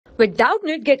With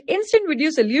Doubtnut, get instant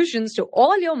video solutions to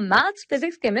all your maths,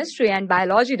 physics, chemistry, and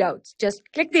biology doubts. Just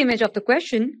click the image of the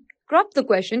question, crop the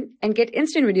question, and get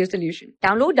instant video solution.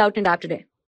 Download Doubtnut app today.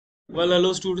 Well,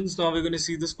 hello students. Now we're going to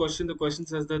see this question. The question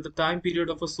says that the time period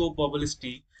of a soap bubble is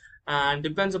T and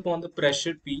depends upon the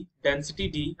pressure P, density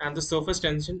D, and the surface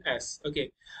tension S.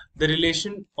 Okay, the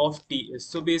relation of T is.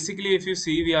 So basically, if you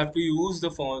see, we have to use the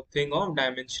thing of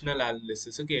dimensional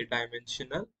analysis. Okay,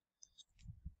 dimensional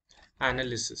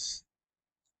analysis.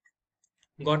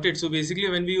 Got it. So basically,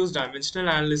 when we use dimensional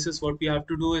analysis, what we have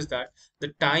to do is that the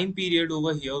time period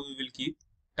over here we will keep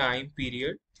time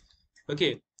period.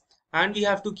 Okay, and we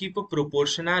have to keep a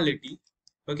proportionality,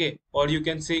 okay, or you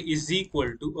can say is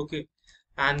equal to, okay,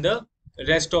 and the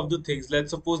rest of the things.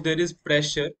 Let's suppose there is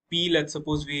pressure P. Let's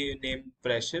suppose we name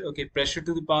pressure, okay, pressure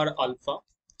to the power alpha,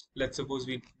 let's suppose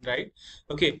we write,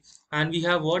 okay, and we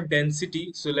have what, density,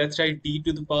 so let's write D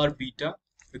to the power beta,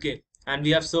 okay, and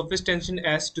we have surface tension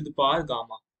S to the power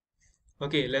gamma,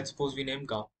 okay, let's suppose we name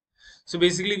gamma. So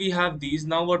basically we have these.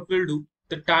 Now what we'll do,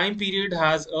 the time period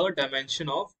has a dimension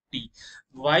of T.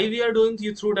 Why we are doing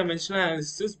through dimensional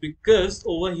analysis? Because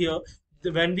over here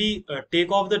when we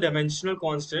take off the dimensional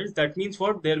constants, that means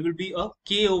what, there will be a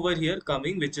K over here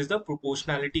coming, which is the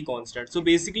proportionality constant. So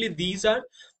basically these are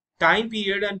time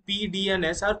period, and P, D and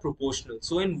S are proportional.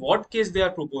 So in what case they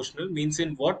are proportional means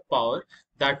in what power,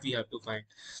 that we have to find.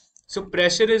 So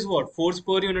pressure is what, force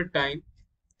per unit time,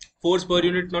 force per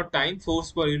unit, not time,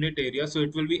 force per unit area. So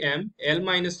it will be M L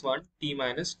minus 1 T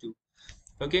minus 2,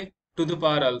 okay, to the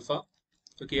power alpha,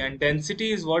 okay, and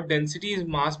density is what, density is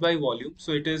mass by volume,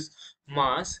 so it is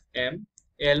mass M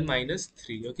L minus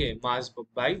 3, okay, mass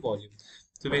by volume.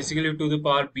 So basically to the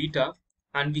power beta,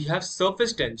 and we have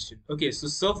surface tension, okay, so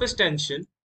surface tension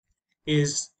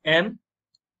is M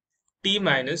T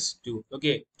minus 2,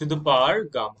 okay, to the power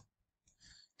gamma.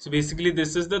 So basically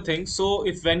this is the thing. So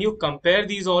if when you compare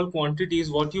these all quantities,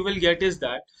 what you will get is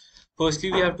that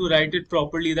firstly we have to write it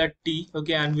properly, that T,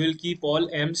 okay, and we'll keep all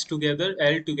M's together,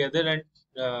 L together,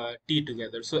 and T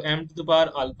together. So M to the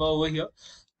power alpha over here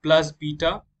plus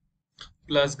beta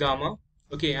plus gamma,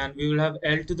 okay, and we will have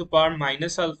L to the power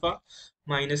minus alpha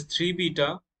minus 3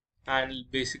 beta, and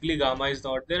basically gamma is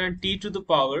not there, and T to the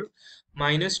power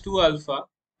minus 2 alpha,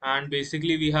 and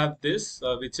basically we have this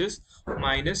which is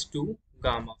minus 2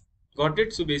 gamma. Got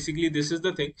it? So basically this is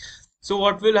the thing. So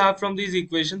what we'll have from these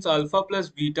equations, alpha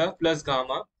plus beta plus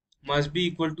gamma must be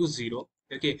equal to 0.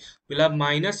 Okay, we'll have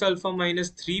minus alpha minus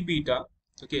 3 beta.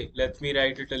 Okay, let me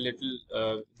write it a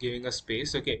little, giving a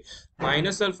space. Okay,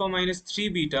 minus alpha minus 3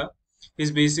 beta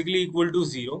is basically equal to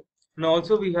 0. And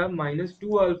also we have minus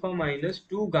 2 alpha minus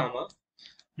 2 gamma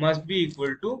must be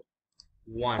equal to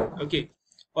 1. Okay,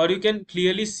 or you can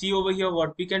clearly see over here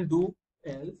what we can do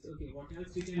else. Okay, what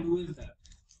else we can do is that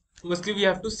firstly we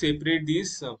have to separate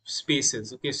these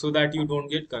spaces, okay, so that you don't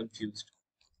get confused.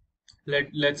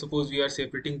 Let's suppose we are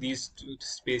separating these two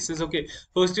spaces. Okay,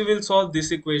 first we will solve this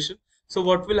equation. So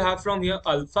what we'll have from here,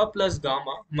 alpha plus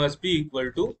gamma must be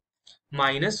equal to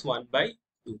minus 1 by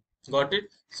 2. Got it?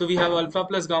 So we have alpha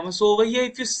plus gamma. So over here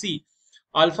if you see,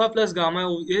 alpha plus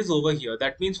gamma is over here.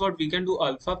 That means what, we can do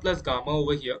alpha plus gamma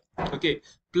over here, okay,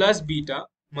 plus beta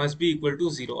must be equal to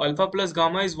 0. Alpha plus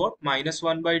gamma is what, minus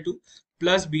 1 by 2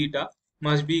 plus beta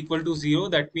must be equal to 0.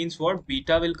 That means what,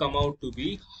 beta will come out to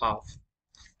be half.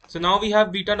 So now we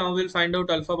have beta. Now we'll find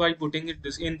out alpha by putting it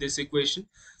in this equation.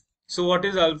 So what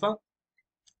is alpha?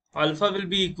 Alpha will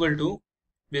be equal to,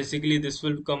 basically this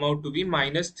will come out to be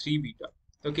minus 3 beta.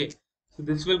 Okay, so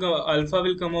this will come, alpha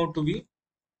will come out to be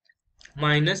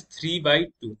minus 3 by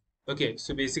 2. Okay,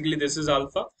 so basically this is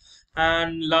alpha,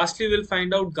 and lastly we'll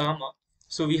find out gamma.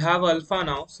 So we have alpha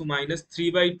now, so minus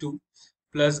 3 by 2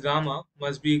 plus gamma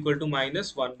must be equal to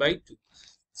minus 1 by 2.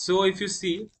 So if you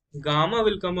see, gamma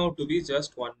will come out to be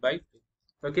just 1 by 2.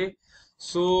 Okay,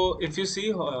 so if you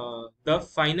see the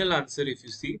final answer, if you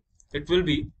see, it will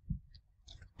be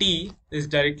T is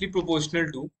directly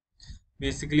proportional to,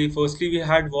 basically firstly we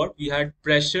had what, we had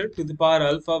pressure to the power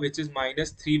alpha, which is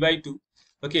minus 3 by 2,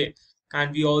 okay,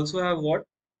 and we also have what,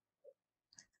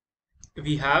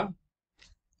 we have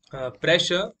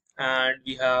pressure, and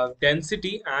we have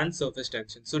density and surface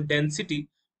tension. So density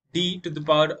D to the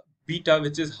power beta,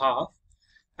 which is half,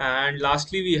 and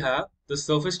lastly we have the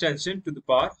surface tension to the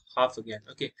power half again.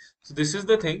 Okay, so this is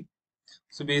the thing.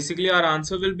 So basically our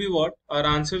answer will be what, our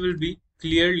answer will be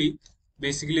clearly,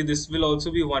 basically this will also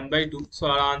be 1 by 2. So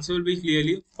our answer will be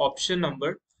clearly option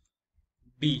number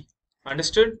B.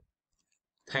 Understood?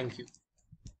 Thank you.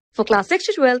 For class 6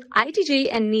 to 12, IIT JEE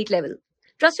and NEET level.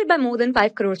 Trusted by more than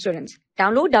 5 crore students.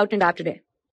 Download Doubtnut app today.